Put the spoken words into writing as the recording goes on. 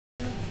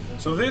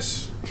So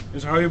this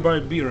is how you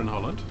buy beer in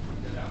Holland.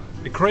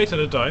 A crate at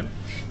a time.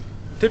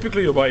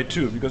 Typically you buy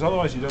two, because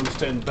otherwise you don't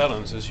stand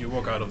balance as you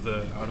walk out of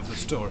the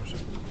store. So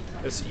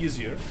it's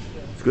easier.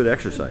 It's good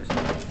exercise.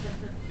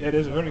 Yeah, it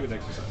is a very good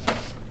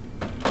exercise.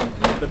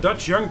 The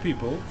Dutch young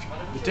people,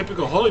 the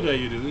typical holiday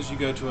you do is you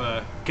go to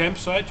a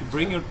campsite, you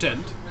bring your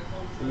tent,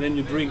 and then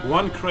you drink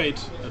one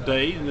crate a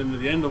day, and then at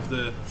the end of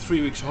the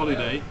 3 weeks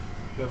holiday,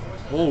 you have a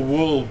whole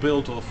wall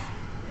built of,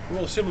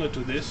 well, similar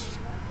to this,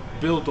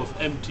 built of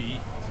empties.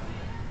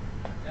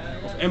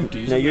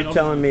 Now you're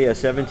telling me a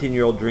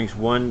 17-year-old drinks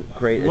one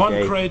crate a day?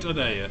 One crate a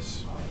day,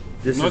 yes.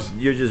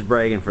 You're just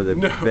bragging for the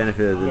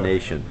benefit of the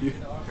nation.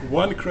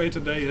 One crate a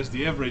day is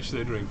the average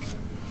they drink.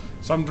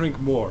 Some drink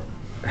more.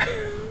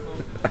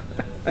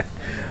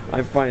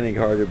 I'm finding it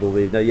hard to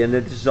believe. Now, yeah,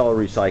 this is all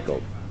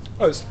recycled.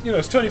 Oh,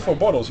 it's 24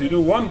 bottles. You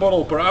do 1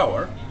 bottle per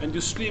hour, and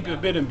you sleep a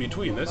bit in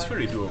between. That's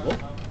very doable.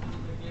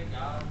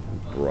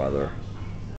 Brother.